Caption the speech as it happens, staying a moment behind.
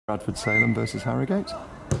Bradford Salem versus Harrogate.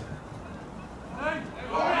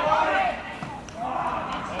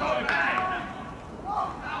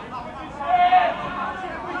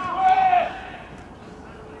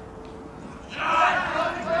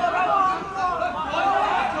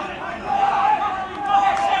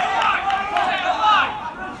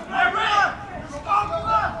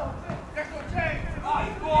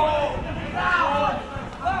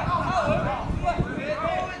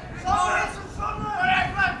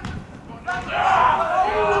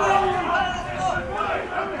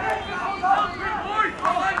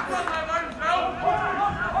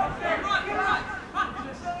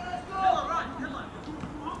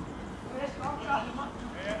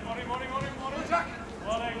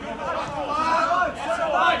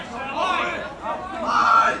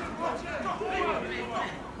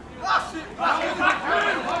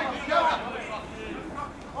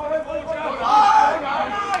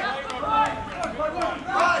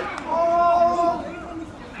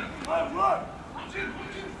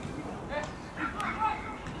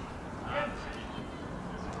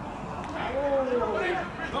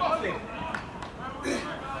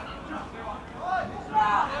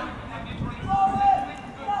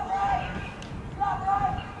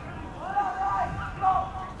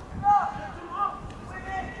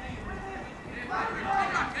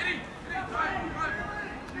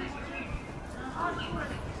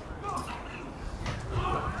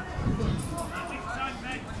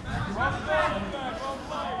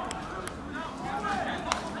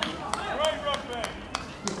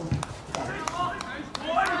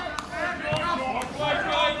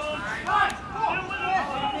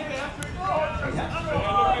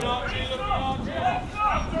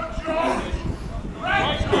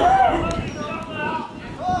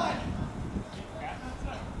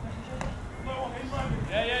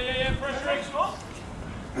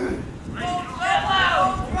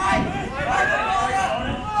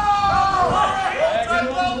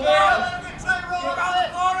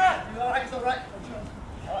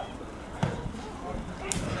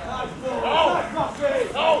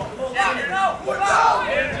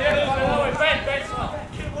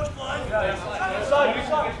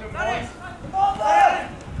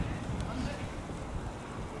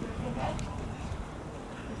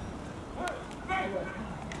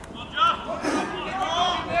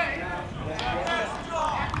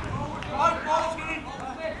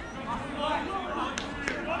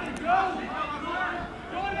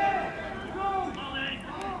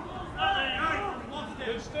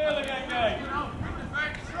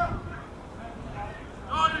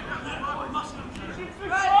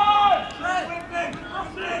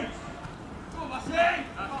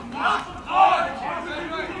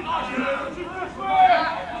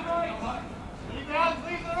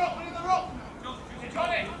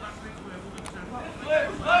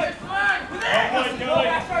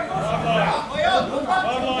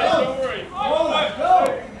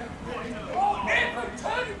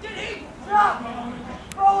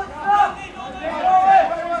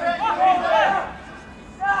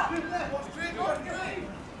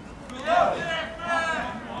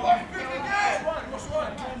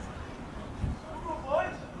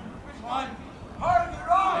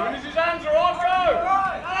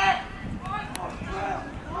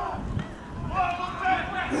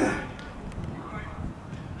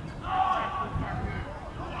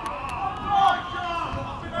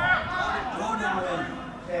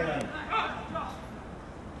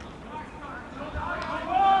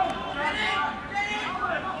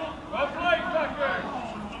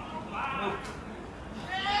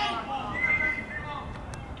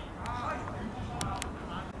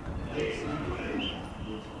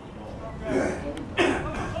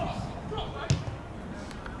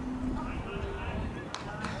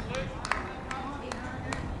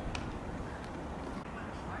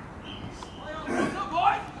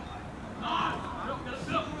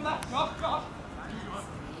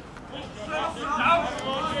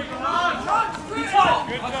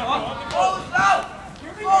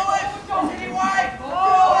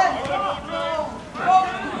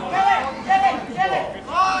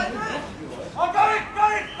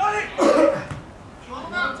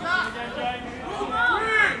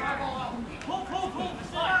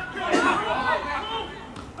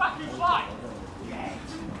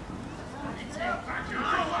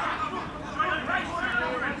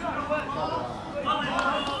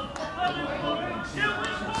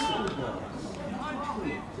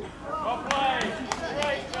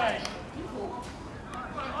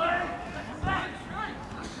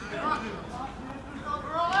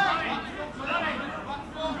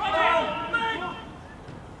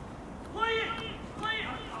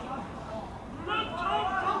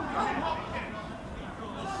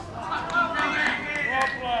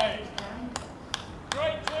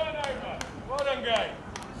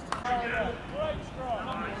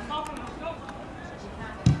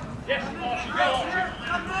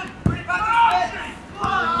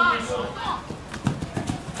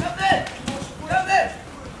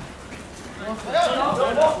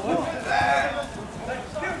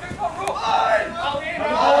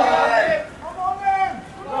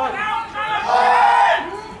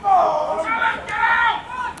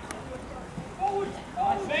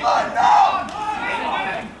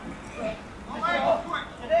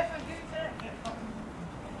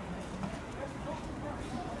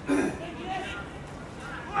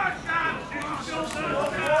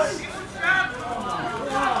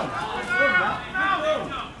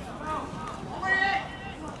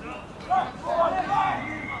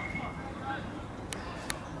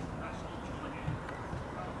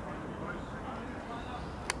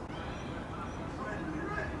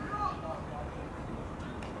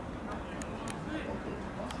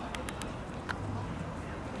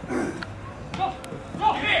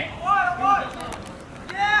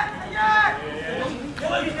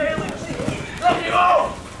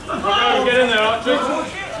 Keep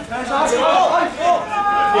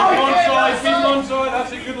him on side,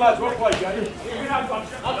 that's it, good lads, well played, Jay.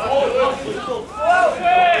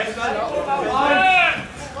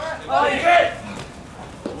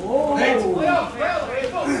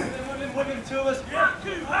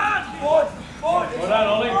 Well done,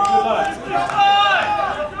 Ollie, good lad.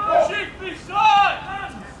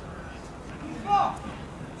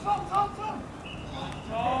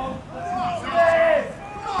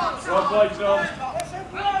 Well played, Tom.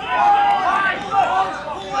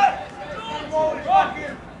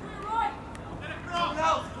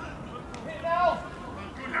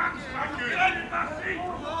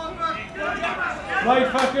 Play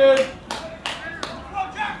fucking.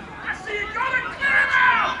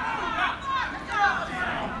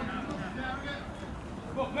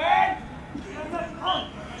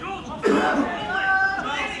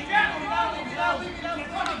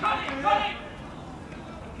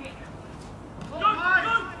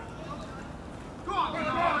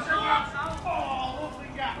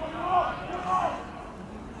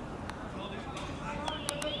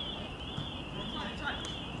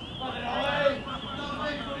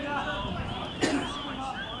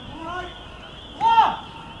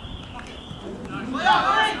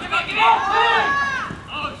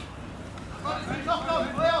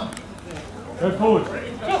 Go forward.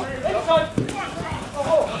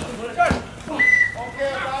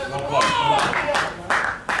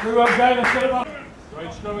 Good work, Dave. Let's get it up.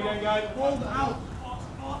 Great scrum again, guys. Ball out.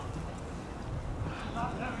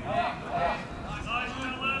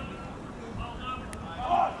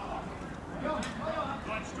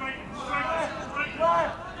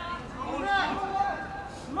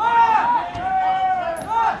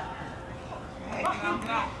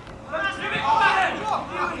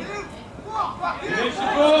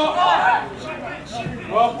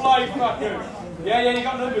 Well played, fucker. Yeah, you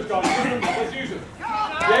got numbers, guys. Let's use them.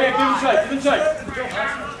 Yeah, give him shape,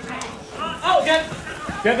 Out again.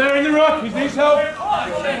 Get there in the ruck, he needs help.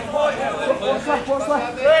 What's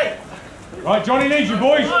left? Right, Johnny needs you,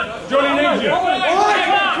 boys. Johnny needs you.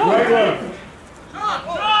 Great work.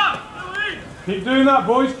 Keep doing that,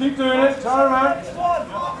 boys. Keep doing it. Turn around.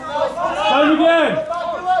 Same again.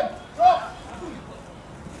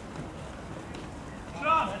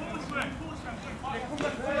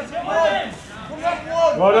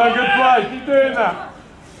 Well done, good play. Keep doing that.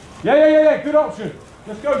 Yeah. Good option.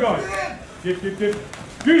 Let's go, guys. Give.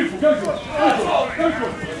 Beautiful. Go for it. Go for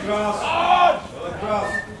it. Grass.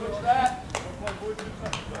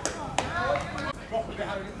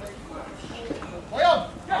 Play on.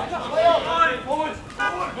 Forward.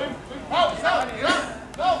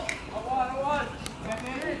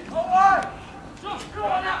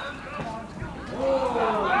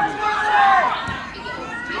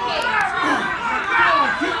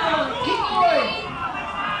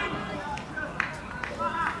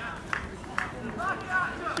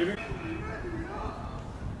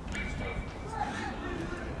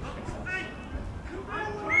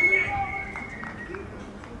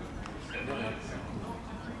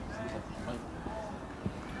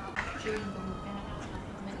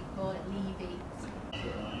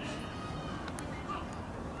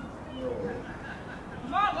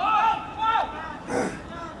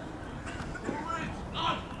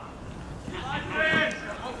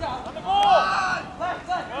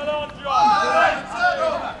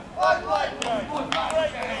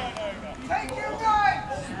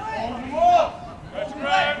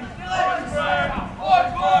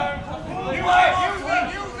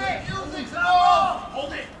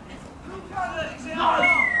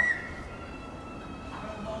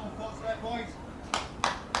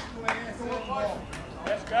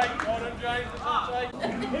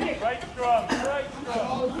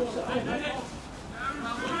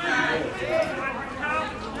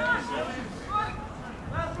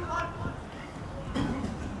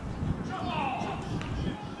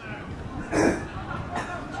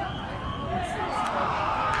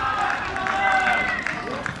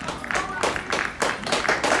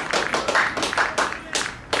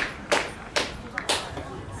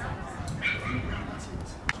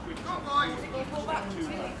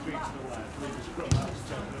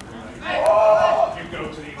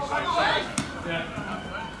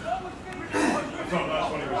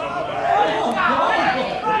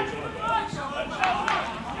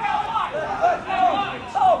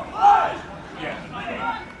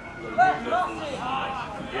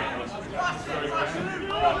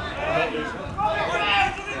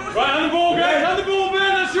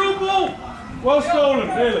 Well stolen,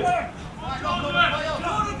 really.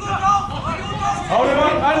 Hold him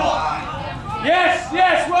up. And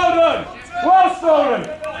yes, well done. Well stolen.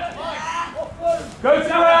 Go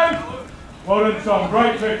Salem! Well done, Tom.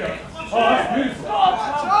 Great pickup. Oh, that's beautiful.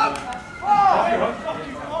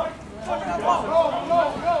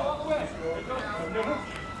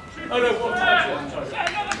 Oh, no, one time. Get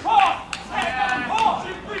another pot! Get another pot!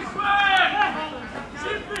 Simply swing!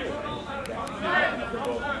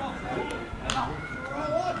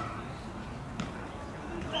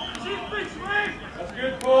 Simply swing! That's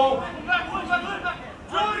good, Paul. Come back, come back.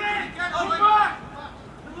 Jordan! Come back!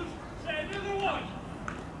 Say another one.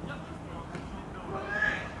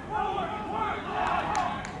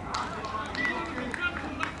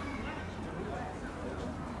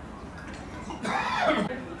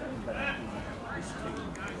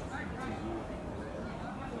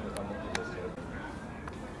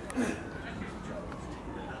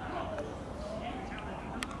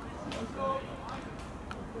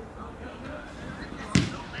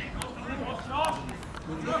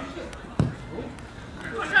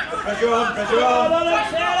 Pressure on, pressure on.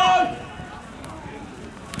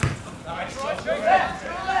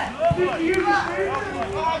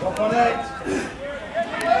 Drop on it.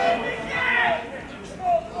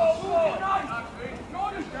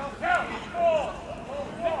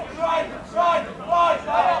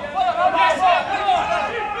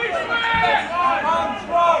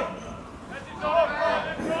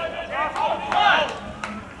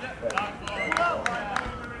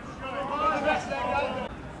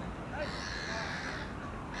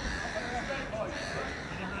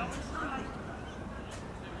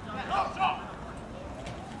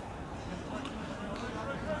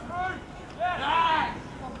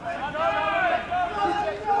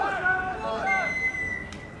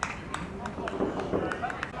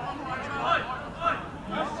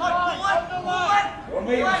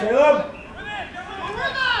 Salem.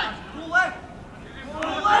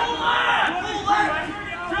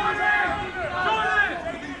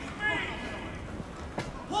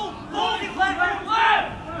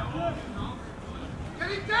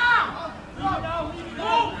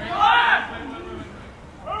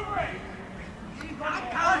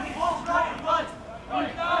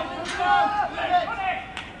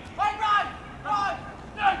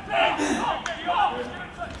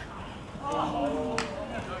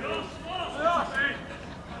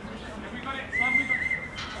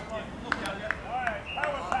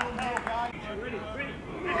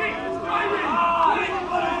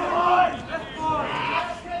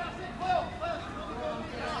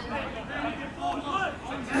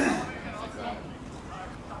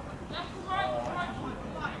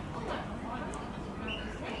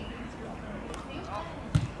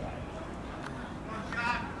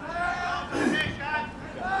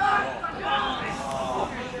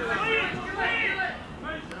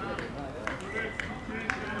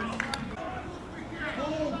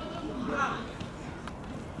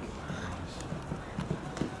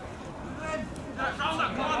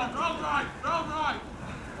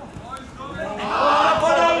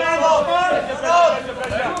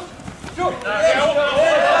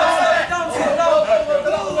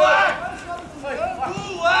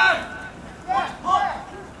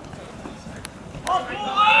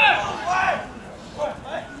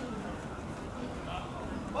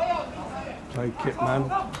 Take it, man.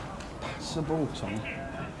 Pass the ball, Tom.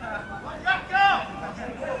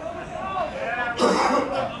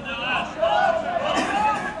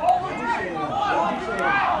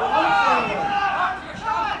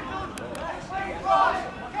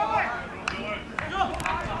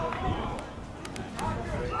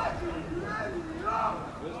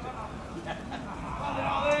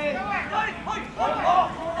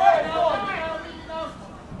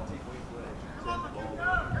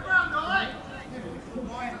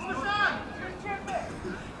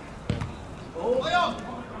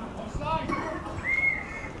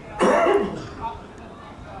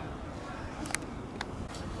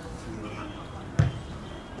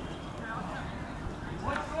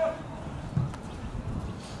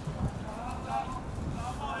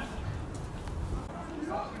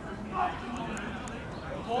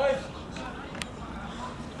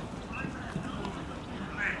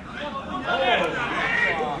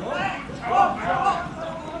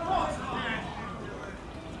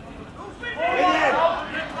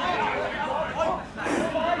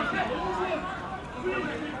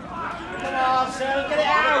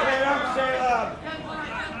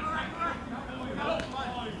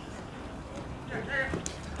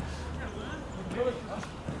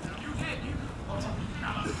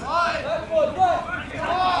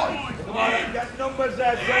 Get numbers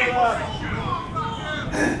there, Salem.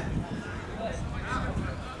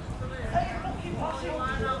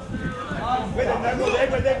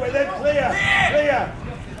 With him, clear.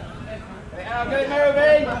 Now get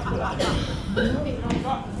moving.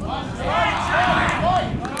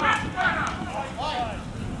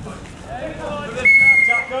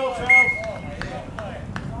 Tackle, 12.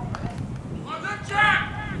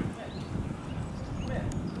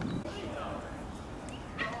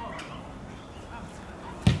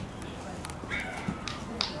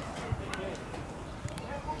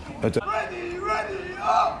 Ready,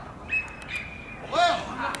 up! Well,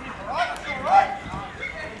 alright, that's alright.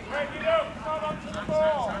 Ready up, come on to the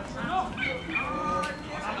ball.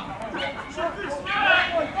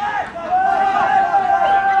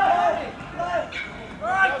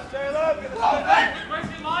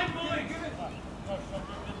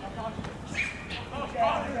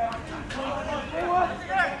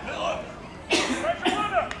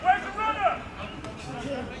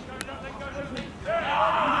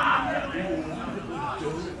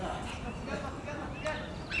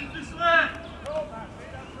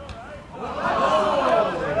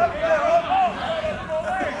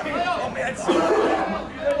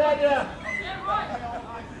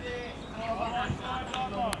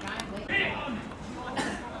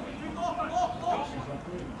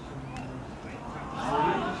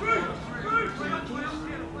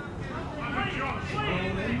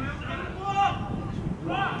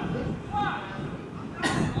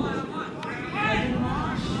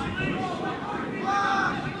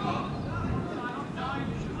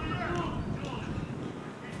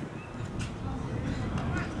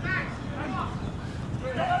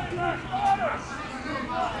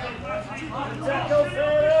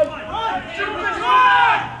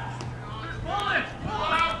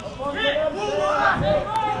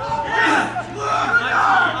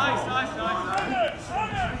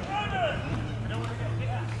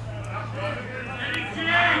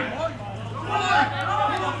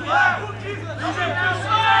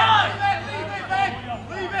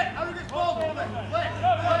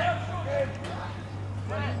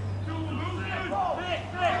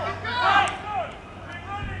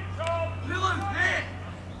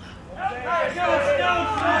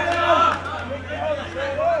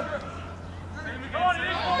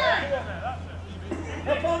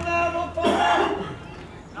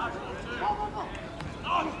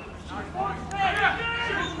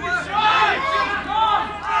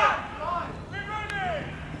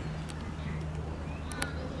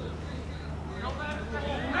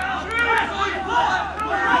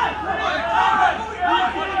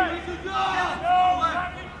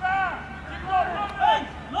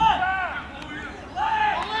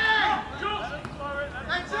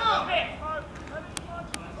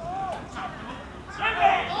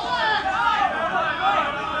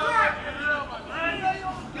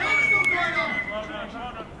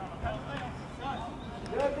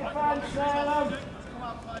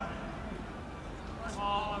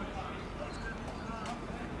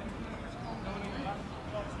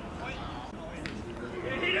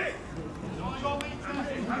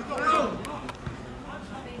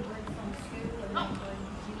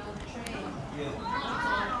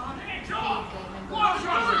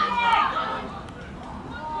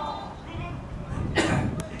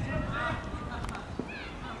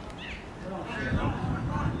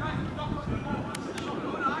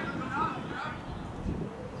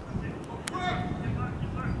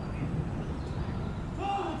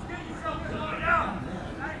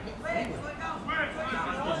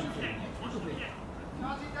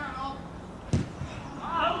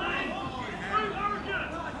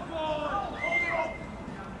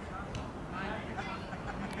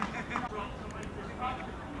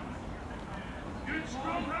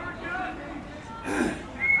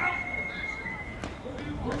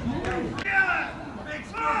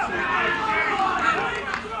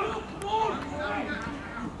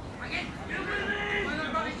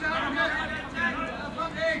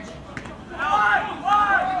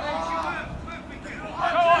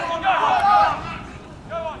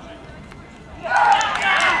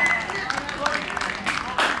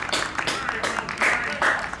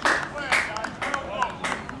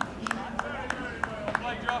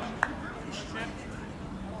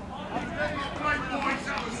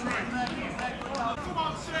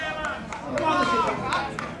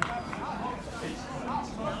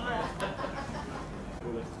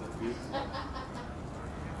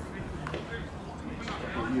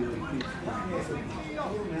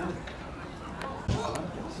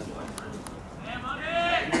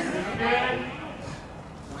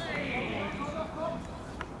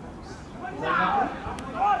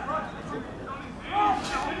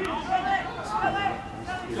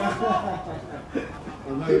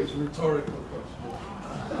 I know it's a rhetorical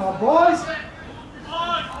question. Come on, boys!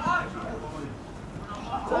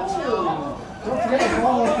 Oh. Come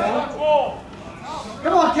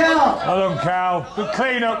on, Cal! Well done, Cal. Good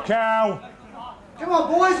clean up, Cal. Come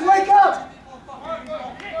on, boys, wake up!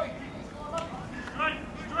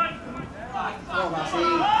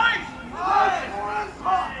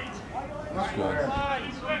 That's good.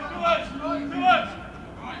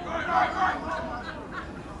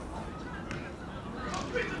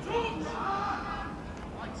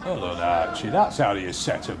 Well done, Archie. That's how you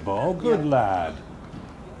set a ball. Good lad.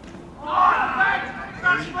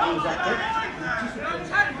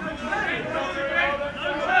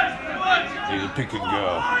 He's a pick and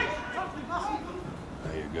go.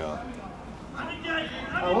 There you go.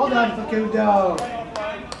 Oh, well done for Kudo.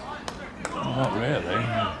 Not really.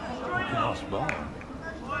 Nice ball.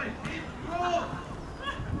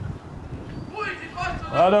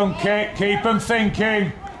 Well done, Kit. Keep them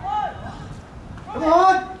thinking. Come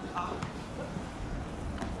on!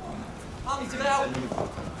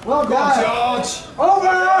 Well done! George!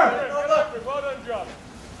 Over! Well done, John.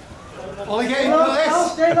 Only getting for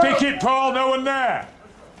this! Pick it, Paul. No one there.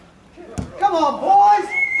 Come on, boys!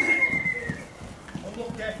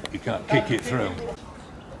 You can't kick it through.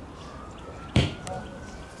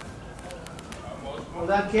 Well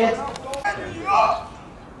done, kid.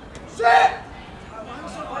 Sit!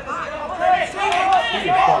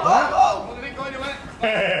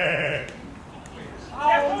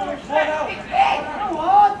 Come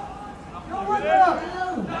on! Go with them!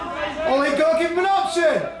 Only go give him an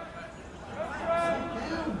option!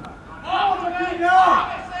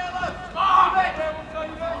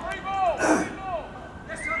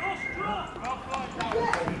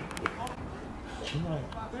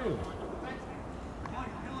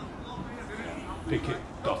 Pick it.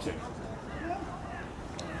 Got it.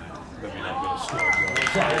 Let me not get a slow goal.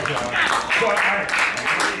 Sorry, George.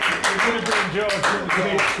 We're going to bring George in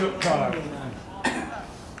the stuck time.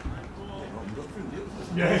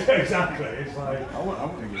 Yeah, exactly. It's like... I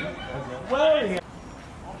want to get it. Well,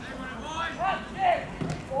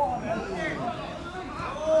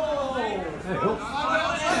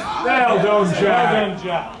 well done, Jack. Well done,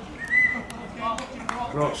 Jack.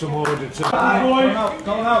 Brought some order to the Come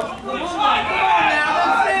out.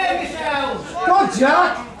 Go on,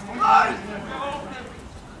 Jack!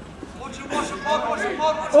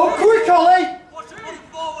 Oh, quick, Ollie!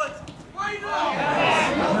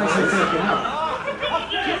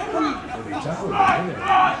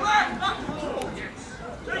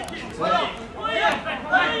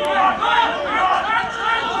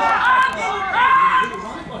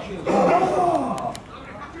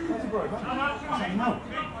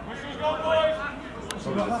 So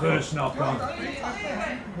the first knock on.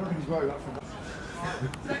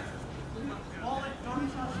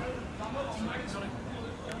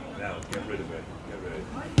 Now, get rid of it. Get rid of it.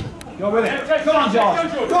 Go with it. Come on,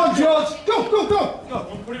 George. Go on, George! Go!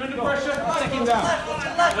 Put him under pressure. Take him down.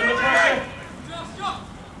 Under pressure.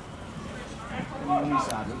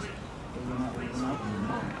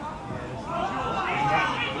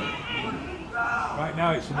 Right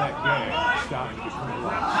now it's a net game. It's starting to become a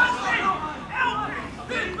lot.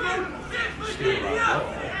 Still right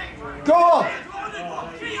there. Go on!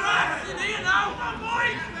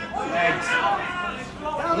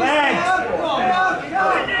 Legs!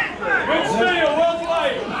 Good steal, well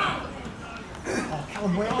played.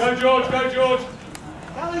 Go George, go George.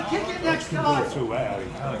 Kelly, kick it next Go time. through where? You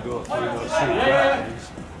can't go through those three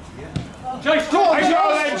guys. Chase, Go on,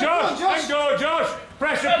 then, Josh. And go, Josh.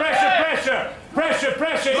 Pressure, pressure, pressure. Pressure,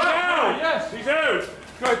 pressure. He's out. Yes, he's out.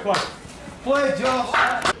 Great play. Play, Josh!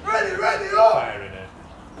 Ready, up! Fire in it.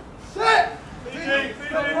 Sit!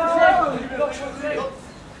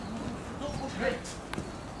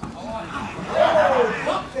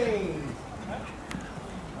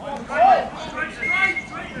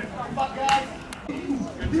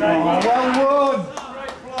 Well run!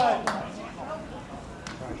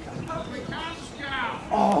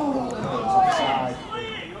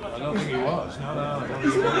 I don't think he was. No, I don't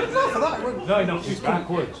think he was. No, he knocked it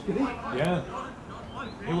backwards. Did he? Yeah.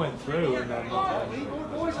 He went through and then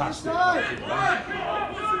passed it.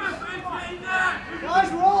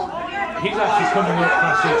 Guys, roll! He's actually coming up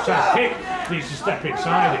past his track. Kick needs to step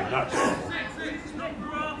inside him, that's all.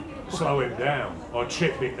 Slow him down. Or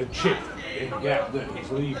chip it and chip in the gap that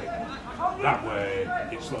he's leaving. That way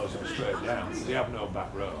it slows him straight down. They have no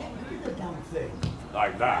back row.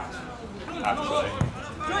 Like that, actually.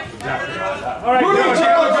 Exactly like that.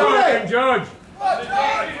 Alright, George.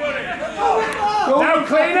 Now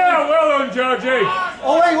clean out. Well done, Georgie.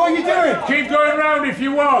 Ollie, what are you doing? Keep going round if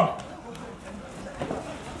you want.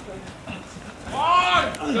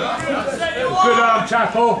 Good arm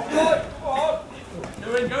tackle.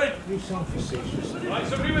 Go in. You sound facetious. Right,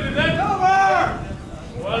 somebody with him then. Over!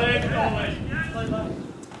 Well in,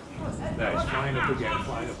 There, he's flying up again,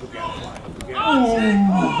 flying up again, flying up again. Ball's there.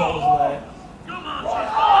 Come on!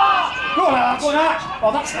 Go on, Arch! Go on, Arch!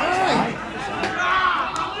 Oh, that's high!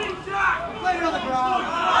 Play it on the ground!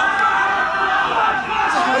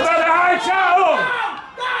 Another high tackle!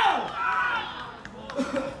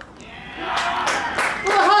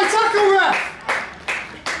 What a high tackle, ref!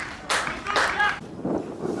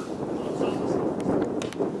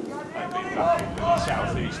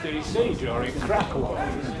 Southeast DC during crackle.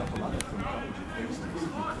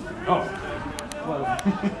 Oh. Well, I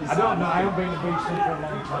don't know, I haven't been to BC for a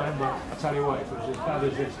long time, but I tell you what, if it was as bad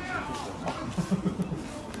as this,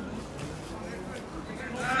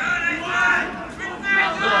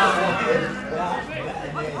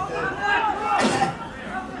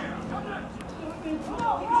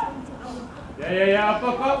 Yeah,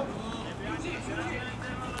 up.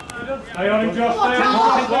 Stay on him, Josh, stay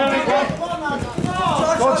on him.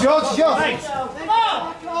 Go on, George, George!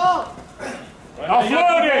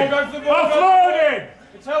 offloading! Offloading!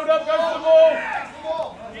 It's held up, go for the ball.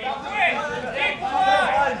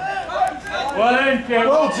 Well in, kid.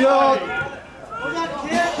 Well, George!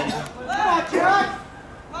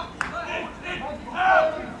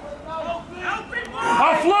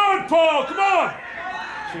 Offload, Paul, come on!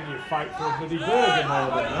 Seen you fight for a bloody burger more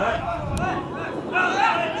than that.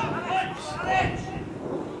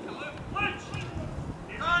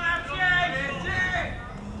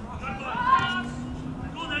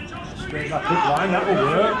 Straight back up line, that will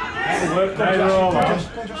work. That will work. There they're all on.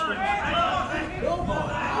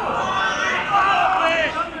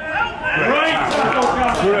 Great tackle,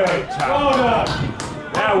 Captain. Great tackle. Well done.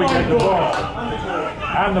 Now we get the ball.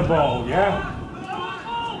 And the ball, yeah?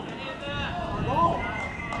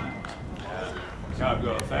 Can't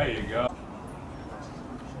go. There you go.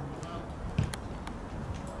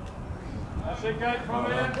 That's it, Kate, come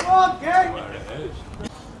in. Come on, Kate! Where it is.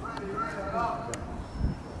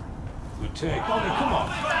 Good take. Come on.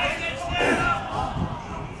 I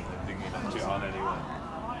think he knocked it on anyway.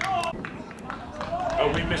 Oh,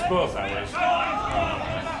 we missed both hours.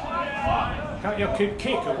 Can't your kid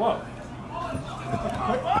kick or what?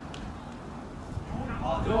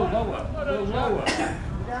 Go lower. Go lower.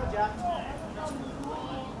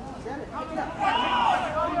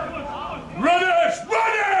 Runners!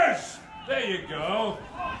 Runners! There you go.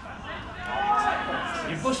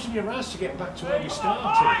 You're busting your ass to get back to where you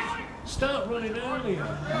started. Start running earlier.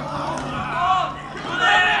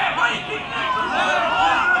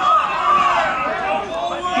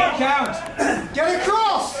 Count! Get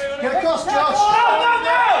across! Get across, Josh!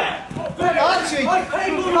 Archie!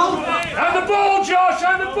 And the ball, Josh,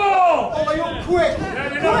 and the ball! Ollie, up quick!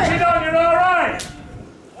 Yeah, you knocked it on, you're alright.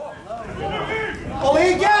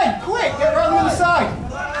 Ollie again! Quick! Get around the other side!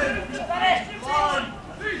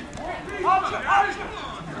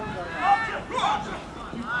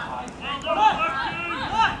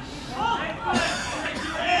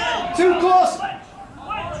 Too close!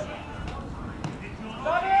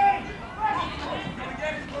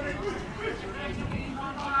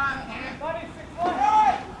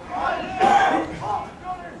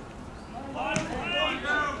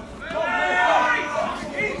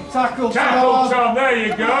 Tackle, Tom, there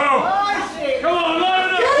you go. Come on, line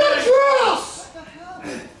up. Get across!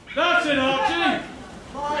 That's it, Archie.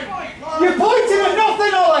 You're pointing at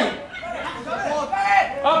nothing, Ollie!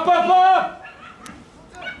 Up.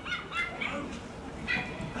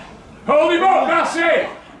 Hold him up, that's it.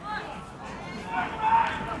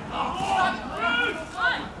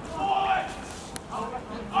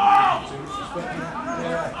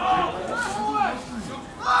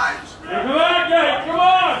 Come on, Kate, come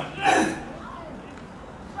on.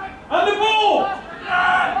 And the ball.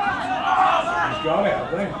 He's got it, I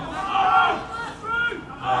think.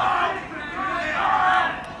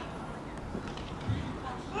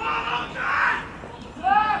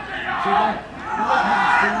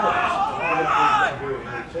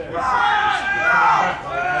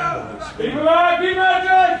 Keep him out,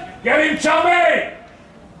 Magic. Get him, Tommy!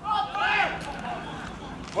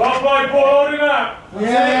 Well played, Paul, holding up.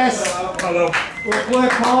 Yes! Hello. Good play,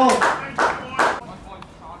 Paul!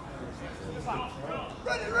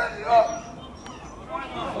 Ready, up!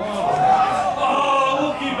 Oh,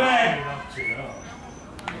 lucky Ben.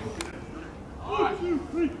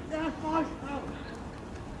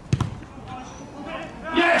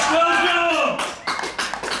 Yes, well done.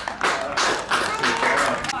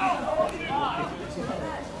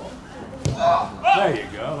 There you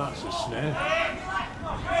go, that's a snare.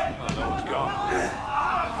 Oh, no, it's gone.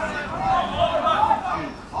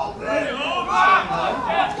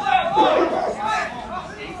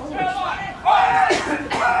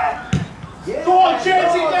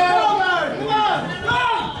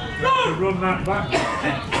 that back.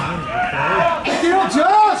 Get up,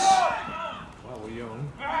 Josh! Well, we're young.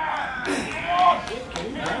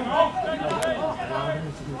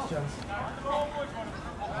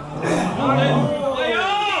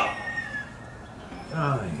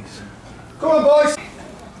 Nice. Come on, boys!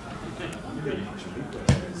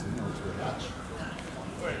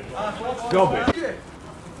 Gobby.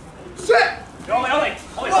 Sit! Ollie,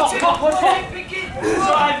 watch it!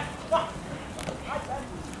 Side!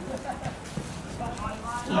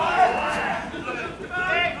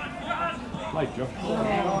 Play, Joe.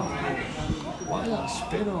 Why not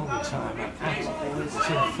spin all the time? It's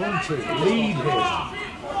in front of him. Lead him.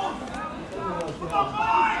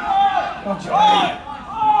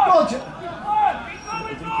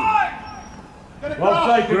 Well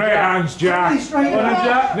played, great hands, Jack.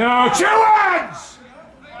 Jack. No, 2 hands!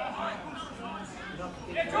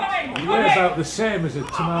 You weigh about the same as a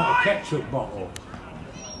tomato ketchup bottle.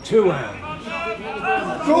 2 hands.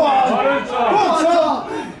 Go on! Go on, Tom!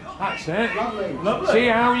 That's it. See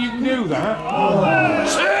how you can do that?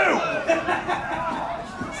 2!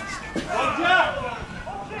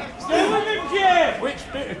 Stay with him, kid! Which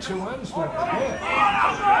bit of 2 hands do I get?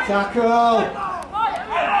 Tackle!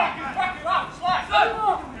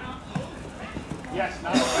 Yes,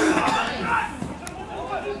 now.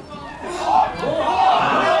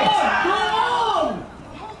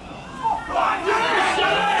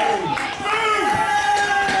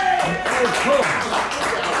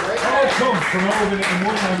 All come from holding it in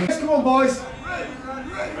one hand. Come on, boys!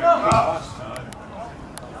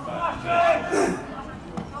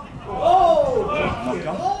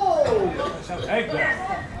 Egg there.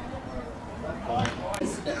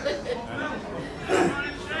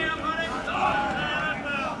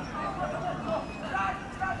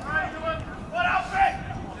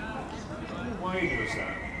 Why was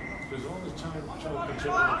that? Because all the time talking to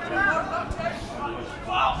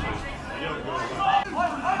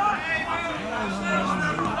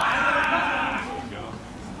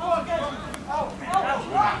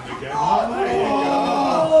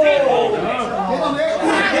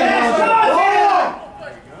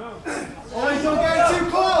Don't get too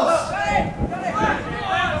close!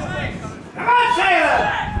 Come on, Taylor!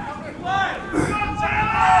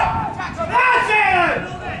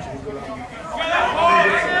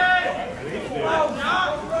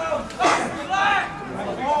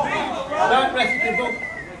 Don't ref, you go.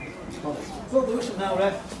 Full the whistle now,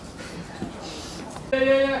 ref.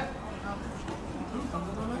 Yeah.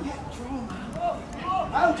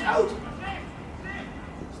 Out!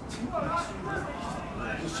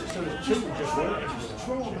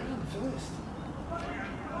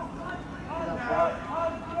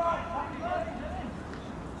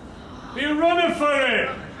 Be running for it!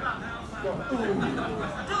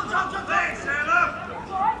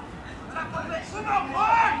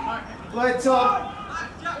 Play top!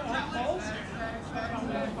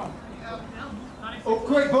 Up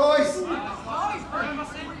quick, boys!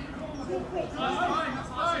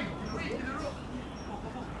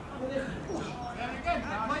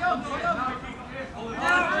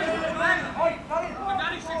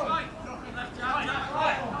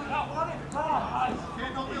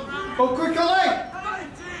 Up quick, Ollie!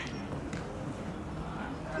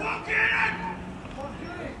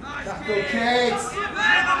 Tackle, Kate!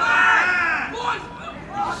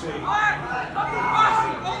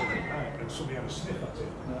 And somebody had a sniff at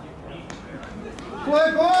it. Play,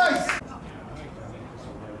 boys!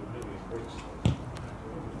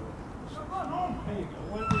 There you go.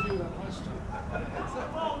 Why did we do that last time?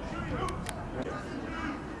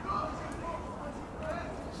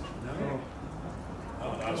 No.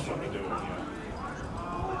 Oh, that's what we're doing, yeah.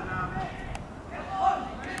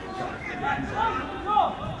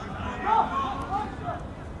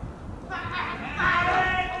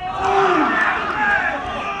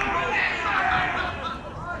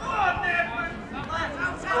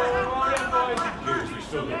 We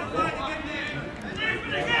still got the ball.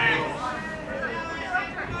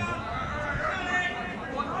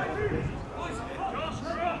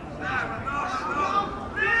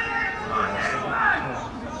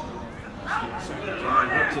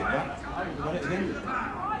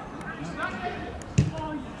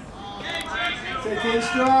 Take it in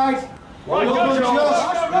stride! Well Well done, done, Josh.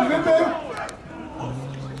 Josh! Move him!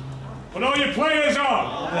 Put all your players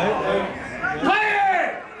on! Play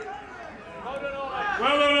it!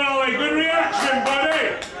 Well done, Ollie. Good reaction, buddy.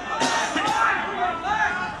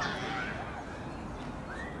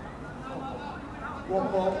 One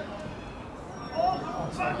ball.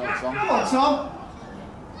 Come on, Tom!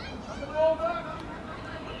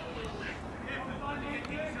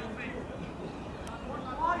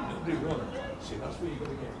 Rugby run. See, that's where you've got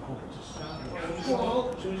to get home to stand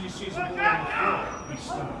up. As soon as he sees the ball on the floor, he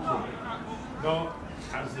stands up. Not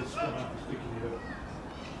as the scrum half is picking it up.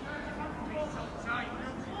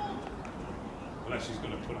 Unless he's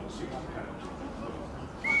going to put on 60 pounds.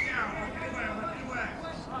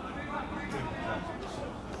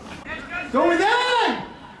 Go with them!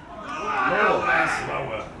 Lower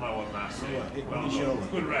massive. Well,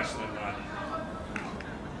 good wrestling, lad.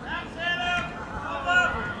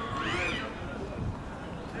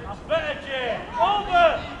 Better, Jay. Over.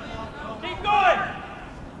 Keep going.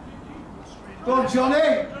 Go on, Johnny!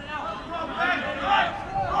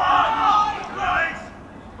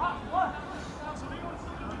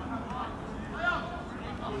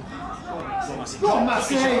 Go on,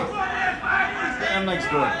 Massey! Get them legs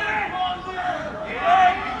going.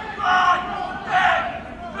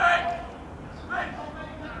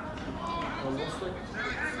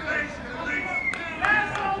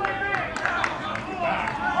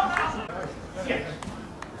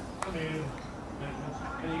 I mean,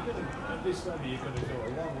 at this level you're going to go a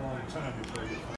long, long time before you